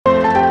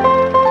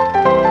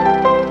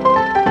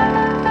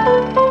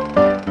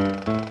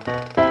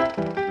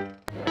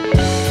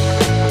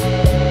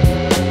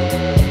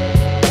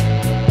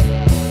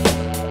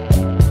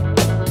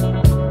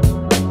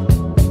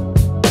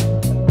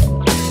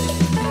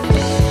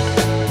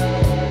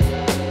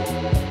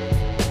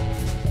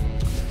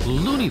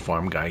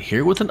Farm Guy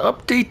here with an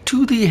update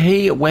to the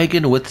Hay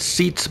Wagon with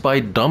Seats by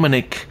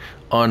Dominick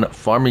on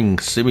Farming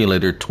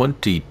Simulator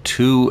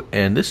 22,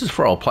 and this is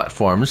for all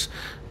platforms,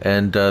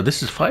 and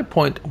this is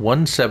 5.17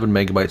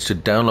 megabytes to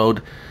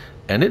download,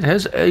 and it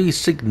has a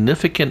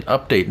significant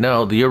update.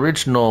 Now, the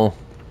original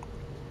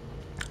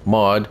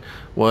mod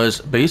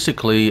was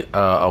basically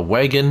a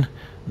wagon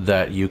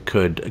that you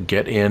could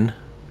get in,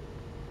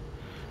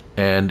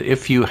 and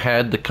if you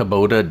had the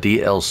Kubota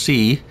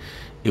DLC,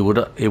 it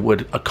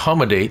would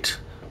accommodate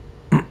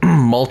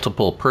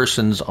multiple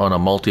persons on a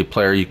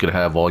multiplayer. You could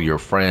have all your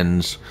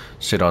friends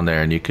sit on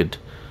there and you could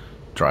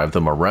drive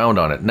them around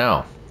on it.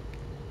 Now,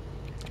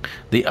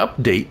 the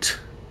update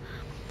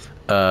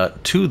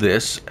to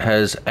this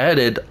has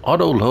added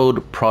auto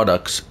load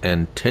products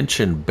and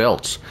tension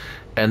belts,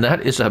 and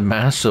that is a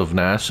massive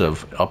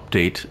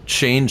update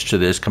change to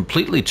this.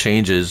 Completely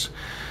changes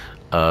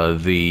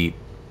the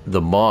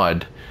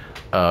mod.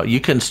 You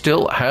can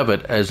still have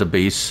it as a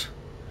base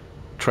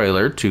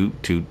trailer to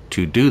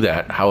do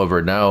that.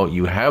 However, now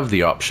you have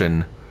the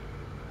option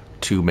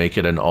to make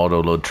it an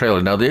auto load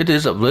trailer. Now, it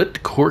is a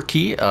bit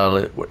quirky.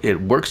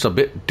 It works a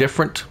bit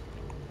different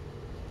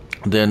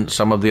than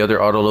some of the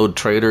other auto load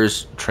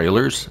trailers,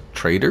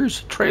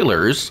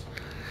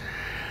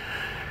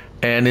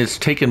 and it's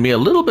taken me a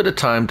little bit of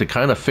time to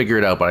kind of figure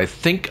it out, but I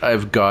think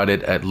I've got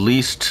it, at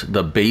least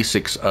the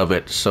basics of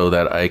it, so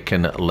that I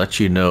can let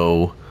you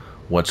know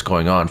what's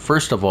going on.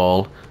 First of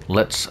all,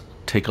 let's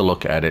take a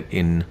look at it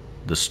in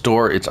the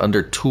store. It's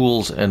under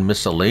tools and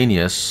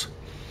miscellaneous,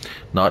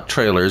 not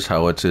trailers,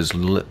 how it is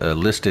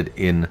listed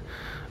in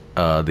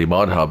the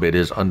mod hub. It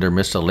is under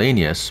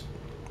miscellaneous,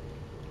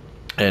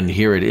 and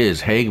here it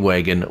is, Hay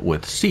Wagon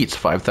with seats,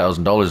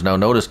 $5,000. Now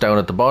notice down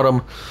at the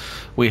bottom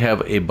we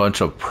have a bunch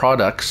of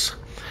products.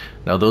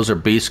 Now those are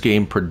base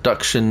game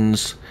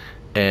productions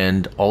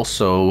and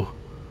also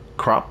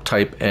crop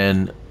type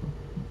and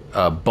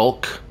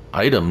bulk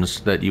items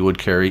that you would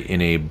carry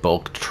in a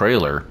bulk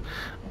trailer.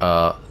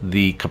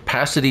 The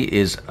capacity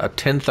is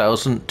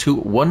 10,000 to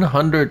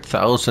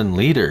 100,000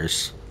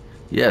 liters.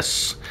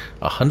 Yes,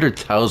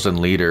 100,000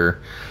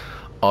 liter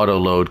auto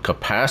load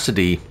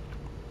capacity.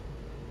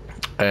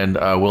 And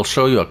we'll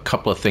show you a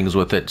couple of things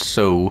with it.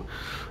 So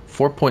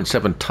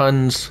 4.7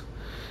 tons,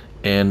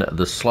 and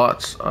the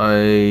slots,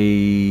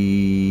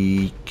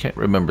 I can't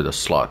remember the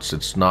slots.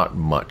 It's not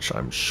much,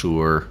 I'm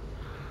sure.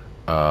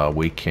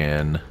 We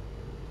can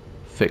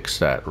fix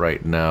that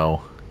right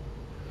now.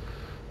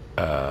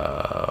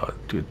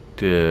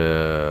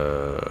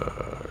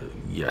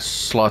 Yes,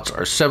 slots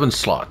are 7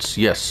 slots.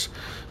 Yes,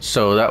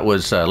 so that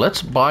was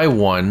let's buy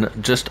one,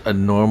 just a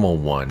normal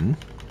one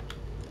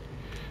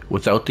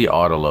without the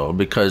auto load,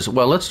 because,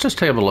 well, let's just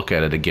have a look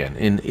at it again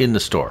in the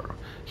store.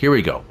 Here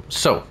we go.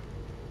 So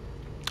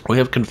we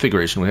have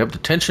configuration. We have the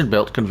tension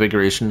belt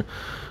configuration,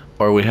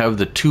 or we have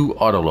the 2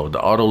 auto load,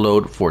 the auto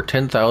load for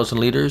 10,000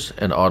 liters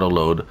and auto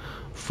load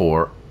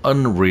for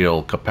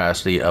unreal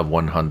capacity of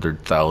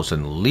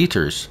 100,000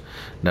 liters.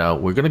 Now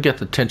we're going to get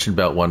the tension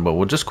belt one, but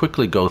we'll just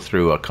quickly go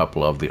through a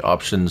couple of the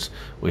options.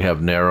 We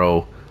have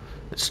narrow,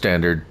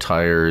 standard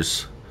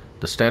tires.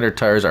 The standard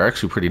tires are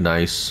actually pretty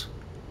nice.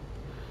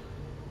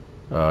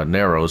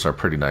 Narrows are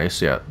pretty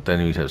nice, yeah.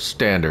 Then we have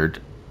standard,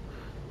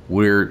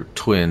 weird,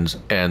 twins,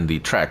 and the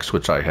tracks,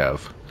 which I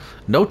have.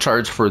 No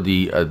charge for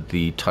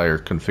the tire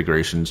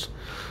configurations.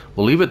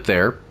 We'll leave it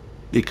there,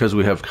 because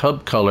we have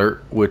hub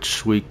color,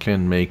 which we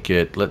can make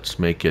it, let's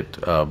make it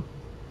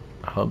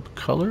hub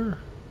color.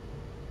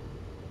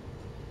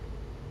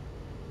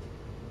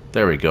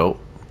 There we go.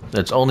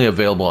 It's only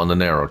available on the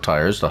narrow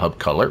tires, the hub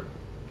color.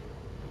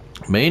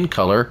 Main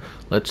color,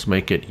 let's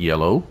make it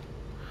yellow.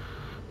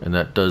 And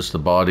that does the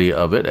body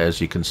of it, as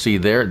you can see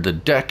there. The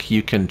deck,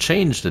 you can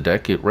change the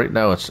deck. Right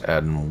now it's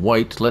in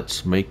white.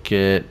 Let's make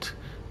it,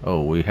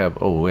 oh, we have,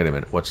 oh, wait a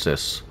minute. What's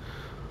this?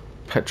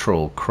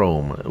 Petrol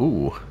chrome.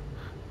 Ooh.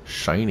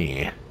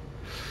 Shiny.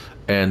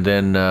 And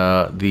then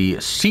the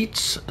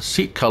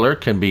seat color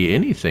can be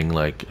anything,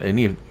 like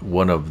any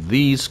one of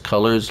these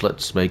colors.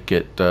 Let's make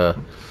it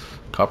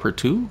copper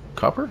too.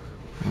 Copper.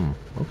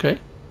 Okay,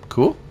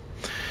 cool.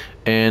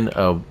 And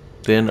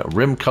then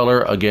rim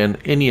color, again,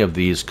 any of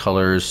these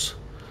colors.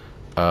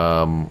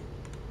 Orange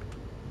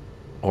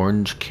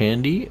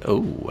candy.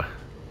 Oh,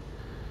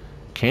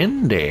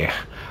 candy.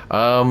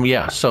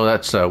 Yeah, so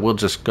that's we're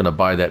just gonna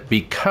buy that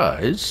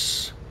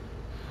because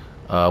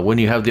when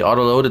you have the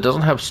auto load, it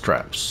doesn't have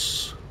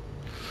straps.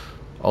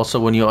 Also,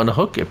 when you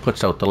unhook, it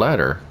puts out the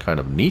ladder. Kind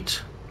of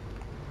neat.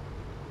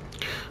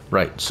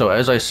 Right, so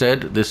as I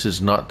said, this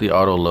is not the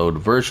auto load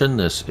version.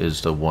 This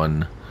is the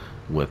one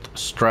with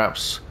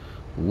straps.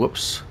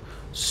 Whoops.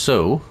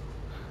 So,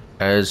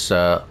 as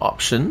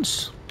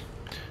options,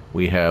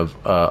 we have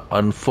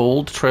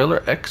unfold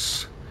trailer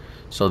X.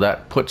 So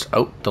that puts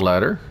out the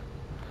ladder.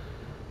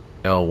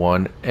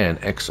 L1 and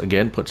X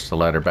again puts the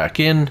ladder back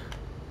in.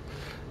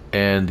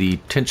 And the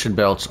tension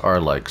belts are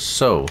like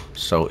so.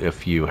 So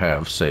if you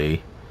have,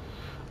 say,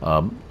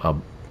 a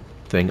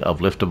thing of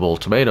liftable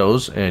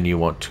tomatoes and you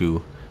want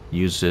to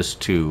use this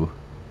to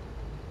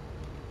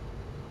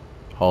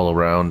haul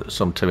around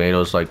some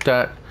tomatoes like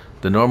that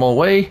the normal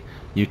way,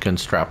 you can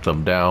strap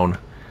them down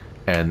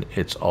and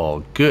it's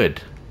all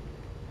good.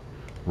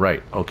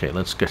 Right, okay,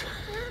 let's get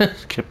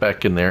get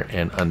back in there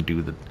and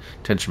undo the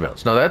tension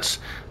belts. Now that's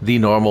the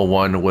normal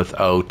one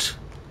without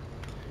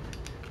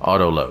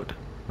auto load,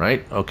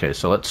 right? Okay,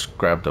 so let's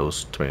grab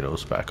those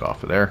tomatoes back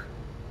off of there.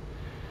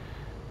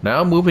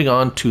 Now moving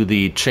on to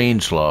the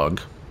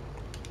changelog,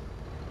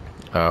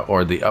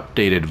 or the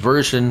updated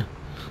version,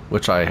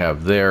 which I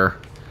have there,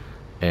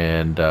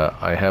 and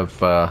I have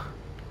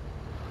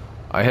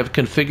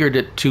configured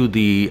it to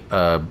the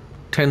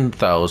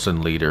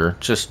 10,000 liter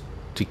just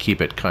to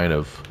keep it kind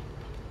of,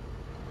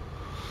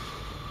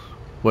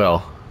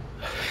 well,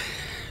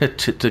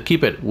 to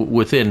keep it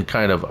within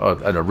kind of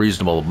a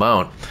reasonable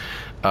amount.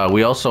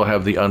 We also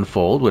have the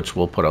unfold, which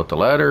will put out the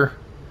ladder.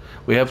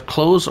 We have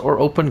close or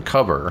open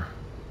cover.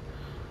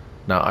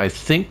 Now I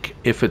think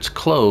if it's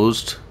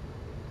closed,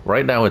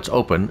 right now it's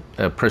open,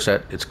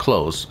 preset, it's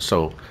closed,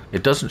 so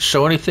it doesn't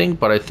show anything,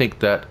 but I think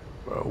that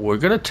we're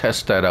going to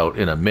test that out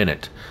in a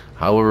minute.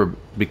 However,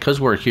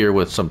 because we're here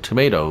with some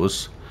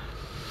tomatoes,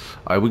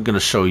 I'm going to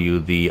show you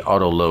the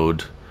auto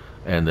load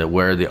and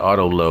where the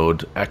auto load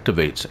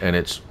activates, and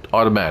it's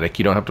automatic.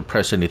 You don't have to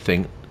press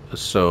anything.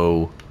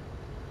 So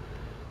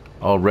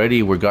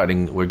already we're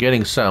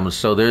getting some.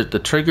 So there's the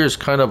trigger's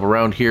kind of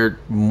around here,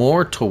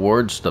 more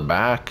towards the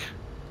back,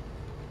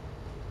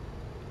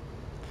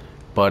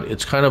 but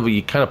it's kind of,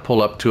 you kind of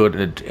pull up to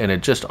it and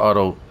it just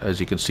auto, as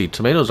you can see,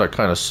 tomatoes are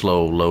kind of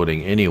slow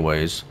loading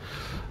anyways,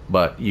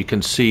 but you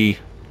can see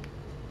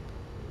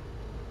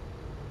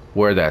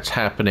where that's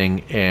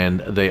happening,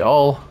 and they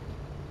all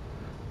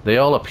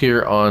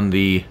appear on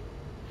the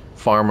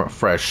Farm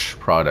Fresh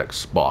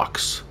Products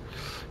box.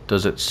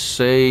 Does it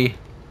say?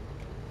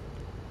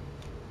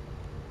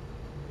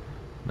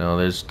 No,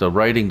 there's, the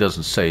writing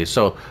doesn't say.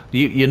 So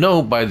you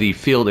know by the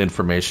field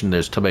information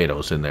there's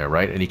tomatoes in there,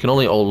 right? And you can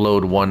only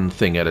load one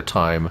thing at a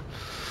time.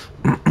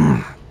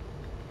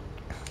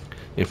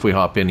 If we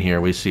hop in here,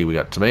 we see we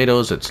got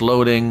tomatoes, it's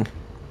loading.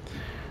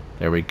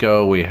 There we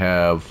go, we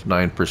have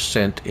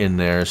 9% in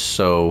there,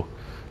 so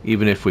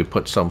even if we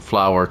put some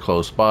flour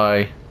close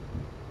by,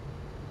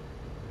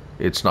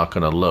 it's not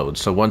going to load.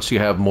 So once you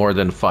have more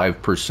than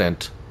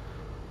 5%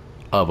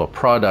 of a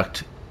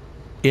product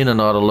in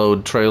an auto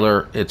load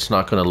trailer, it's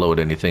not going to load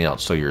anything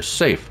else, so you're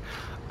safe.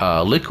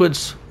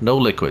 Liquids, no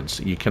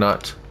liquids, you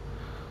cannot.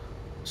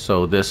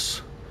 So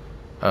this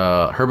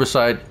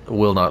herbicide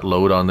will not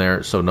load on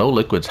there, so no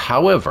liquids.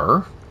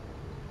 However,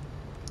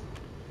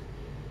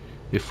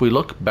 if we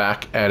look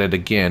back at it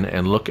again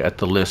and look at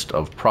the list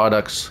of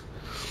products,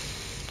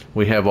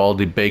 we have all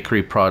the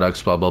bakery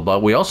products, blah, blah, blah.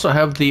 We also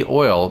have the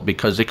oil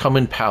because they come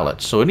in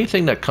pallets. So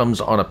anything that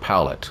comes on a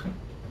pallet,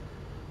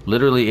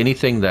 literally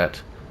anything that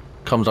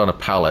comes on a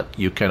pallet,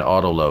 you can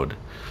auto load.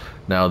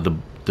 Now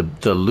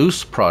the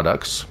loose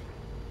products,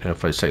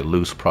 if I say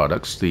loose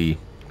products, the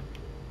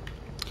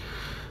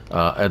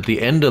at the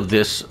end of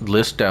this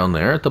list down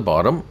there at the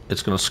bottom,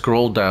 it's going to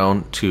scroll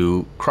down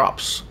to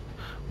crops.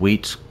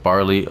 Wheat,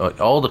 barley,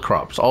 all the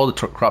crops, all the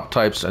crop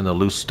types, and the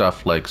loose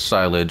stuff like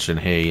silage and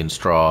hay and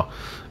straw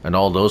and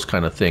all those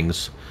kind of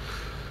things.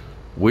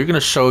 We're going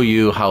to show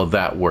you how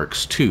that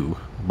works too.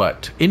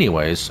 But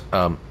anyways,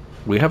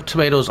 we have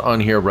tomatoes on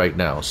here right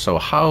now. So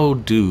how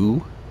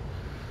do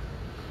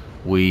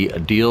we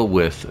deal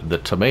with the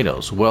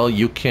tomatoes? Well,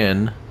 you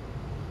can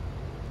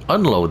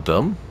unload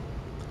them.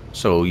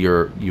 So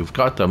you've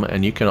got them,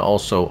 and you can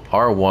also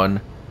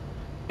R1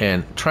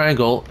 and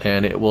triangle,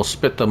 and it will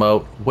spit them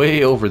out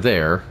way over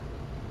there.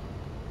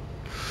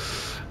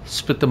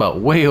 Spit them out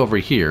way over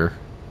here.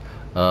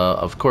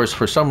 Of course,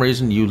 for some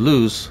reason, you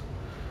lose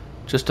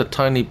just a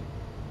tiny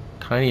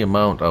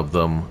amount of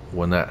them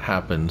when that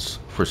happens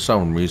for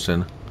some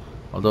reason.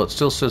 Although it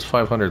still says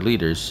 500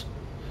 liters,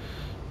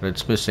 but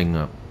it's missing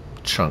a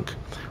chunk.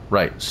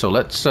 Right. So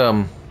let's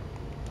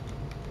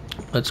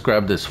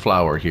grab this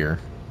flour here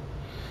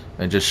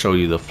and just show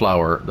you the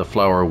flour. The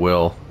flour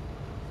will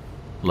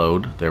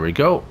load. There we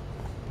go,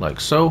 like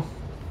so.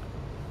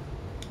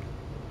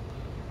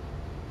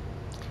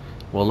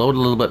 We'll load a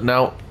little bit.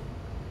 Now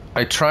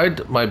I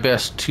tried my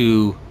best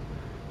to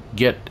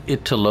get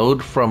it to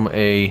load from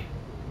a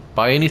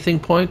buy anything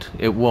point.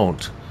 It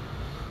won't.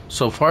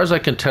 So far as I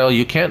can tell,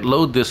 you can't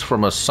load this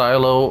from a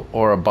silo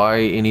or a buy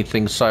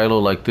anything silo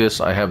like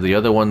this. I have the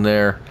other one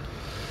there.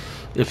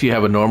 If you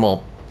have a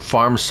normal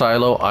farm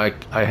silo, I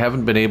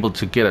haven't been able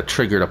to get a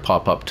trigger to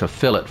pop up to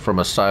fill it from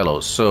a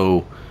silo.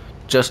 So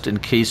just in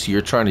case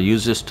you're trying to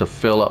use this to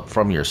fill up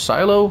from your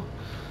silo,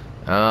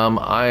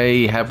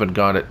 I haven't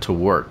got it to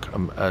work.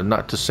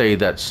 Not to say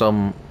that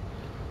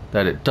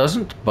it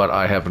doesn't, but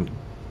I haven't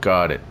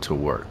got it to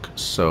work.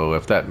 So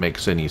if that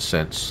makes any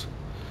sense,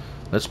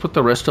 let's put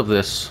the rest of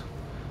this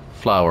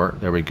flour,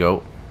 there we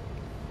go,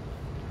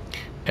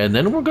 and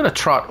then we're going to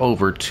trot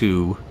over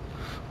to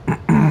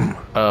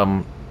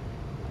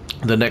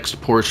the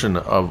next portion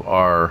of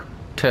our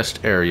test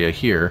area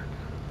here.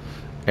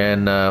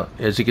 And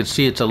as you can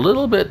see, it's a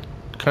little bit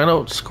kind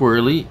of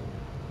squirrely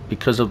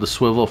because of the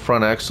swivel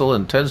front axle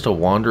and tends to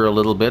wander a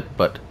little bit,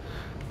 but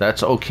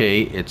that's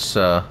okay. It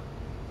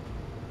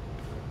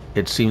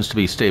seems to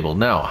be stable.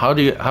 Now,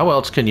 how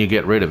else can you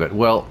get rid of it?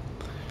 Well,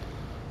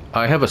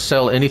 I have a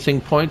sell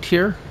anything point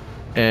here,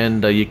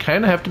 and you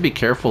kind of have to be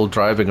careful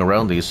driving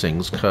around these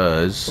things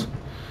because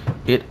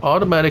it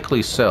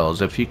automatically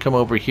sells. If you come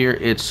over here,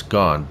 it's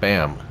gone.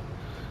 Bam.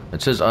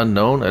 It says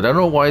unknown. I don't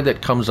know why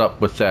that comes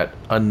up with that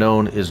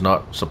unknown is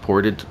not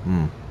supported,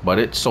 but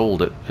it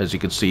sold it. As you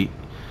can see,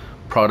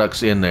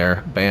 products in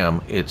there.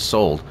 Bam, it's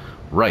sold.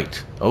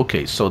 Right.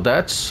 Okay, so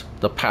that's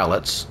the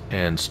pallets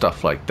and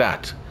stuff like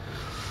that.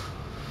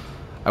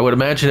 I would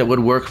imagine it would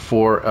work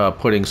for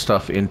putting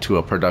stuff into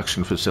a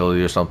production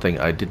facility or something.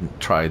 I didn't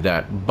try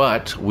that,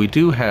 but we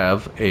do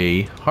have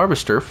a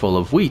harvester full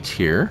of wheat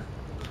here.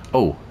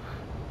 Oh,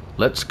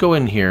 let's go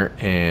in here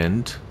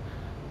and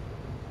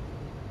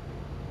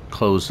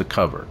close the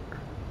cover.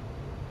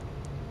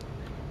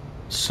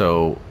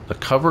 So the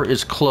cover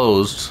is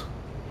closed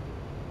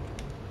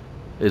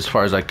as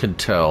far as I can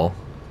tell,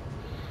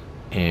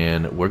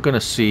 and we're going to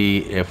see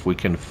if we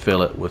can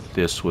fill it with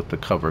this with the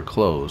cover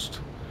closed.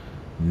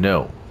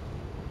 No.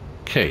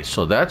 Okay,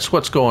 so that's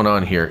what's going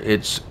on here.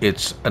 It's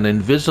an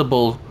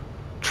invisible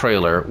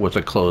trailer with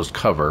a closed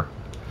cover.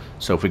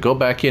 So if we go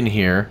back in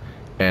here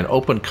and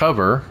open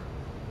cover,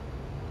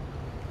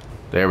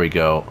 there we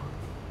go.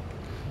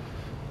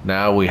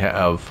 Now we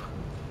have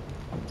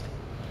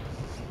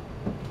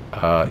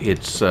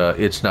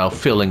it's now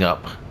filling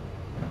up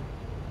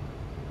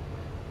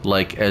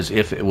like as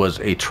if it was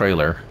a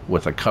trailer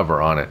with a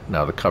cover on it.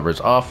 Now the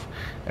cover's off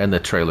and the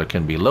trailer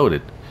can be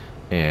loaded.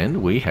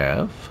 And we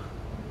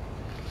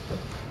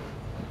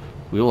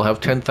will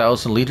have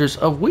 10,000 liters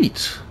of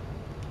wheat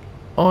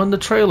on the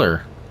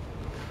trailer.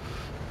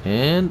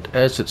 And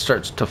as it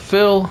starts to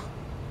fill,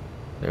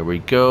 there we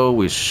go.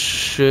 We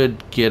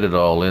should get it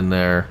all in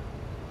there.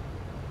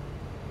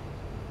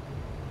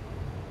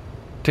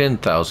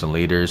 10,000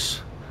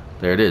 liters.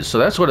 There it is. So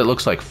that's what it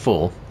looks like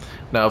full.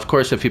 Now, of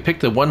course, if you pick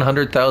the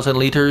 100,000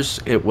 liters,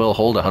 it will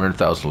hold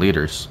 100,000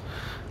 liters.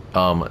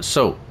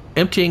 So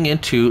emptying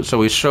into, so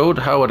we showed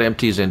how it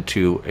empties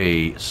into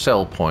a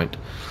sell point.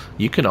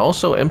 You can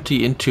also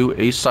empty into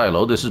a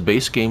silo. This is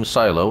base game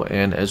silo,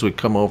 and as we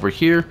come over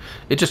here,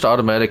 it just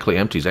automatically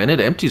empties, and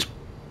it empties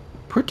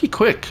pretty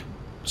quick.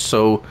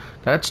 So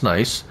that's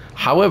nice.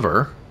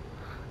 However,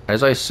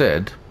 as I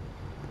said,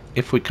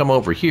 if we come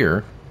over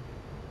here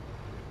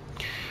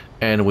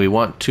and we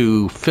want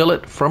to fill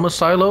it from a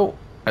silo,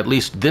 at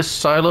least this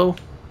silo,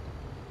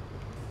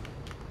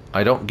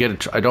 I don't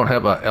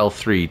have a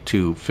L3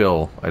 to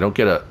fill. I don't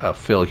get a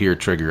fill here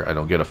trigger. I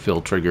don't get a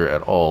fill trigger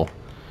at all.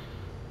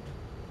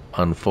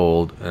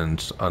 Unfold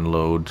and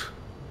unload.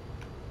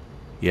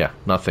 Yeah,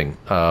 nothing.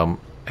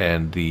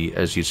 And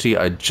as you see,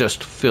 I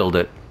just filled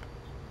it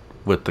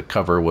with the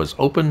cover was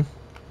open.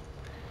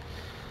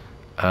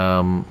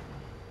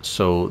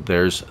 So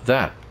there's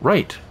that.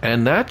 Right,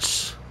 and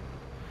that's.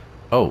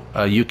 Oh,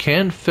 you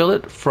can fill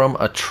it from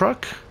a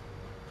truck.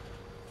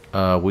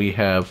 We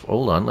have,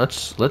 hold on,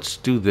 let's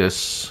do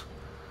this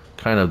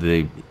kind of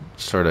the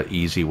sort of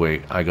easy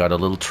way. I got a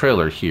little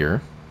trailer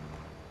here.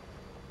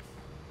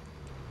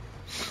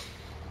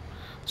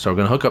 So we're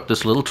going to hook up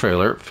this little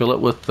trailer, fill it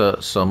with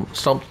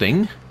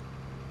something.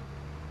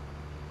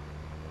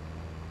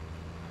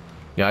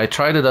 Yeah, I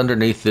tried it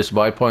underneath this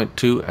buy point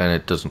too, and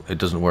it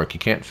doesn't work. You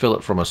can't fill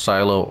it from a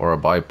silo or a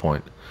buy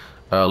point.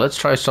 Let's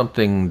try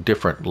something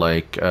different,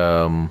 like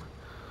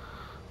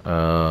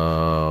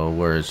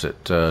where is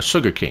it?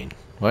 Sugarcane.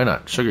 Why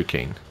not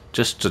sugarcane?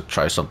 Just to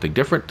try something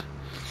different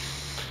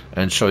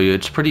and show you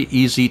it's pretty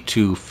easy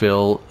to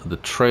fill the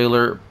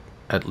trailer.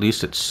 At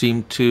least it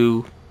seemed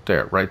to.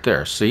 There, right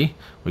there. See?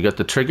 We got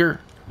the trigger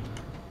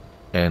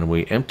and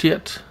we empty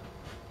it.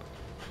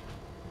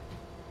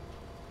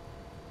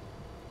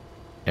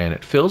 And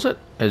it fills it.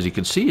 As you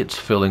can see, it's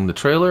filling the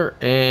trailer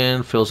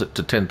and fills it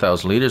to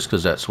 10,000 liters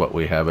because that's what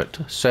we have it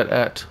set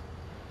at.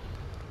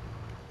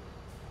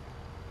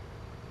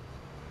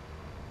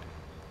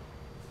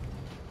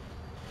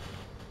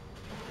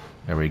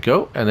 There we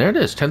go, and there it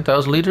is,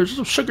 10,000 liters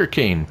of sugar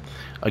cane.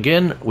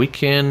 Again, we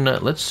can,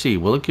 let's see,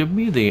 will it give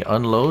me the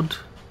unload?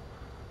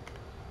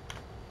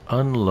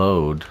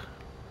 Unload.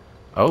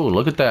 Oh,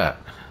 look at that.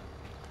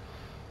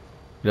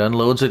 It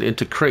unloads it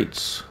into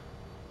crates.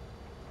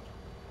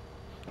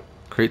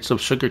 Crates of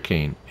sugar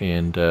cane.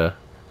 And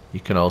you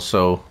can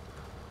also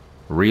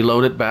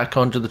reload it back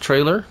onto the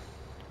trailer,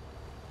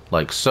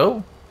 like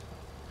so.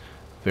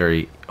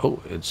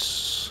 Oh,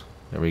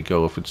 there we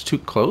go. If it's too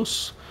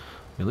close,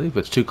 if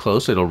it's too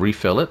close, it'll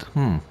refill it.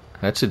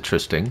 That's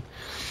interesting.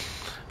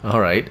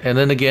 All right, and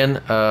then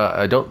again,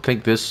 I don't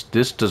think this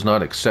does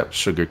not accept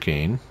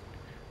sugarcane.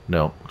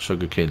 No,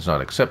 sugarcane's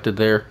not accepted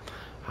there.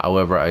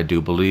 However, I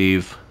do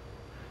believe,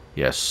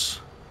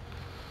 yes.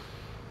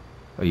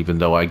 Even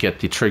though I get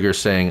the trigger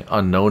saying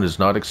unknown is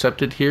not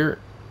accepted here,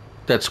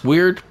 that's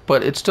weird,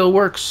 but it still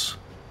works.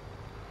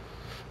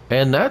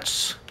 And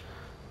that's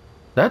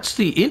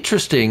the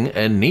interesting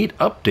and neat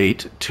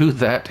update to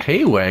that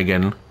hay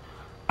wagon.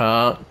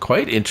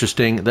 Quite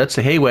interesting. That's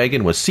the Hay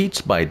Wagon with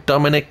seats by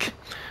Dominick.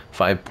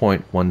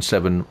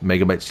 5.17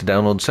 megabytes to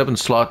download, 7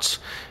 slots,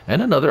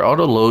 and another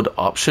auto load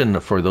option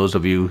for those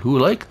of you who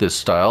like this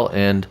style.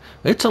 And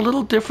it's a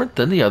little different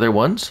than the other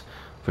ones.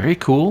 Very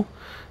cool.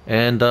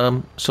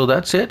 And so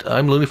that's it.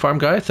 I'm Looney Farm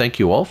Guy. Thank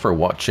you all for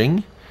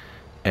watching.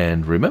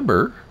 And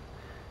remember,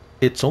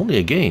 it's only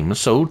a game.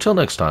 So till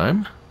next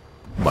time,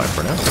 bye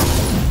for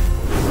now.